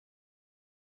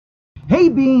Hey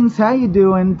Beans, how you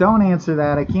doing? Don't answer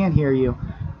that, I can't hear you.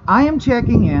 I am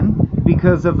checking in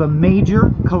because of a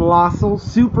major, colossal,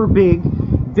 super big,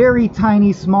 very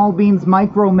tiny Small Beans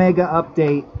Micro Mega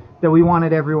update that we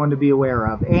wanted everyone to be aware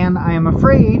of. And I am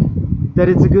afraid that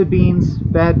it's a good beans,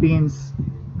 bad beans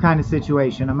kind of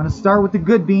situation. I'm going to start with the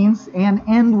good beans and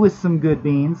end with some good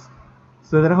beans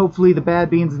so that hopefully the bad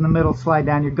beans in the middle slide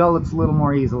down your gullets a little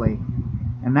more easily.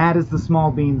 And that is the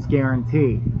Small Beans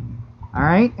guarantee.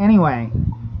 Alright, anyway,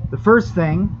 the first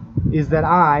thing is that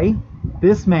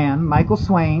this man, Michael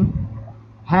Swain,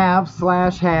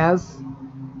 has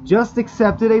just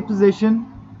accepted a position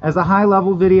as a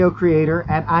high-level video creator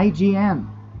at IGN,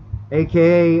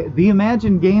 aka the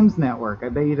Imagine Games Network. I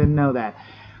bet you didn't know that.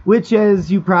 Which, as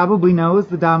you probably know, is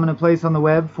the dominant place on the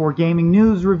web for gaming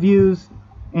news, reviews,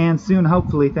 and soon,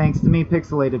 hopefully, thanks to me,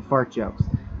 pixelated fart jokes.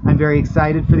 I'm very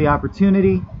excited for the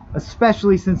opportunity,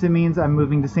 especially since it means I'm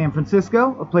moving to San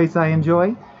Francisco, a place I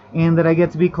enjoy, and that I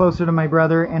get to be closer to my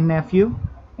brother and nephew,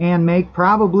 and make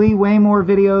probably way more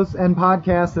videos and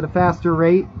podcasts at a faster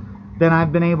rate than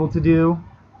I've been able to do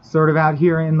sort of out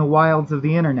here in the wilds of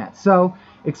the internet. So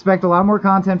expect a lot more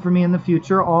content from me in the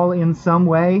future, all in some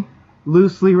way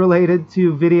loosely related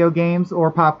to video games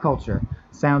or pop culture.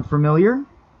 Sound familiar?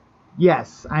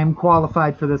 Yes, I'm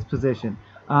qualified for this position.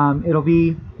 It'll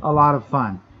be a lot of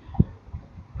fun.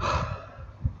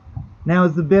 Now,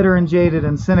 as the bitter and jaded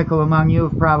and cynical among you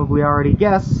have probably already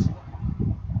guessed,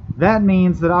 that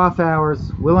means that Off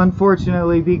Hours will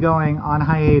unfortunately be going on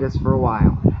hiatus for a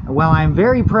while. And while I'm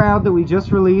very proud that we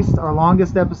just released our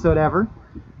longest episode ever,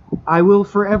 I will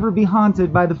forever be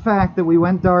haunted by the fact that we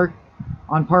went dark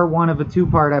on part 1 of a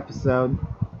 2-part episode.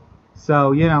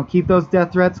 So, keep those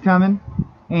death threats coming.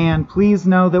 And please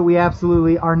know that we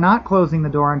absolutely are not closing the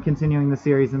door on continuing the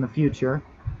series in the future.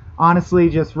 Honestly,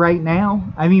 just right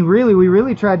now, we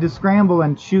really tried to scramble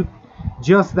and shoot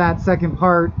just that second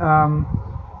part,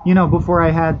 before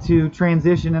I had to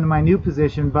transition into my new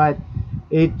position, but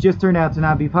it just turned out to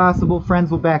not be possible. Friends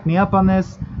will back me up on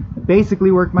this. I basically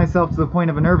worked myself to the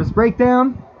point of a nervous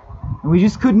breakdown, and we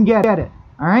just couldn't get it,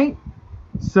 alright?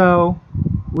 So,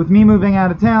 with me moving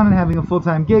out of town and having a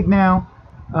full-time gig now,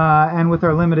 and with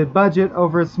our limited budget,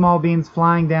 over at Small Beans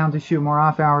flying down to shoot more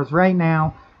Off Hours right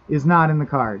now is not in the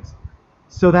cards.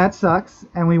 So that sucks,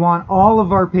 and we want all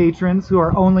of our patrons who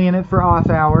are only in it for Off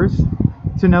Hours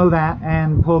to know that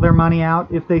and pull their money out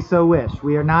if they so wish.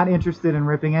 We are not interested in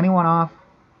ripping anyone off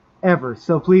ever.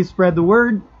 So please spread the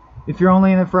word. If you're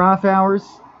only in it for Off Hours,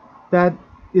 that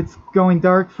it's going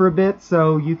dark for a bit,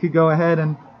 so you could go ahead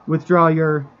and withdraw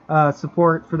your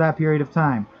support for that period of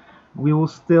time. We will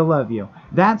still love you.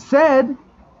 That said,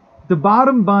 the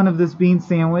bottom bun of this bean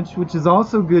sandwich, which is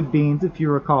also good beans if you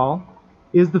recall,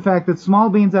 is the fact that Small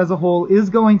Beans as a whole is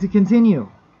going to continue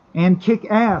and kick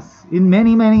ass in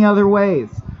many, many other ways.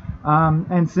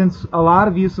 And since a lot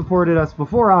of you supported us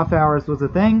before Off Hours was a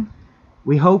thing,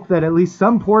 we hope that at least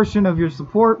some portion of your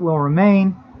support will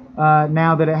remain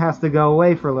now that it has to go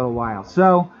away for a little while.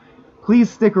 So please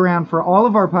stick around for all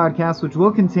of our podcasts, which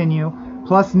will continue,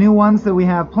 plus new ones that we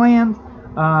have planned,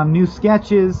 new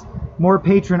sketches, more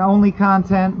patron-only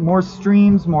content, more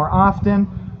streams more often,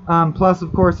 plus,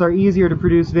 of course, our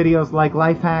easier-to-produce videos like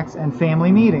Life Hacks and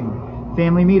Family Meeting.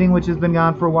 Family Meeting, which has been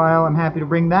gone for a while, I'm happy to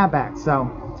bring that back. So,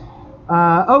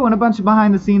 and a bunch of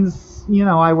behind-the-scenes,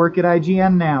 I work at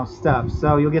IGN now stuff,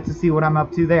 so you'll get to see what I'm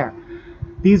up to there.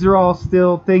 These are all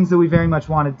still things that we very much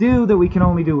want to do that we can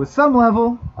only do with some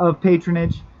level of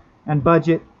patronage and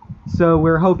budget. So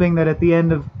we're hoping that at the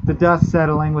end of the dust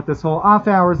settling with this whole Off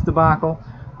Hours debacle,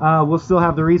 we'll still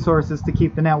have the resources to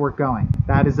keep the network going.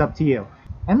 That is up to you.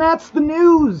 And that's the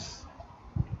news!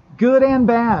 Good and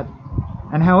bad.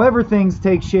 And however things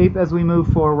take shape as we move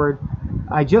forward,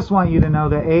 I just want you to know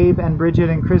that Abe and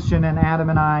Bridget and Christian and Adam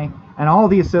and I and all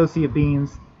the associate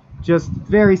beans just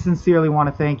very sincerely want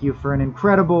to thank you for an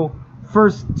incredible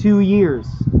first 2 years.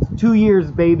 2 years,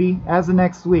 baby, as of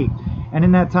next week. And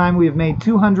in that time, we have made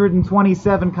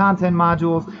 227 content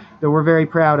modules that we're very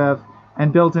proud of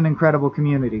and built an incredible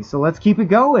community. So let's keep it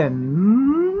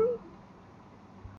going.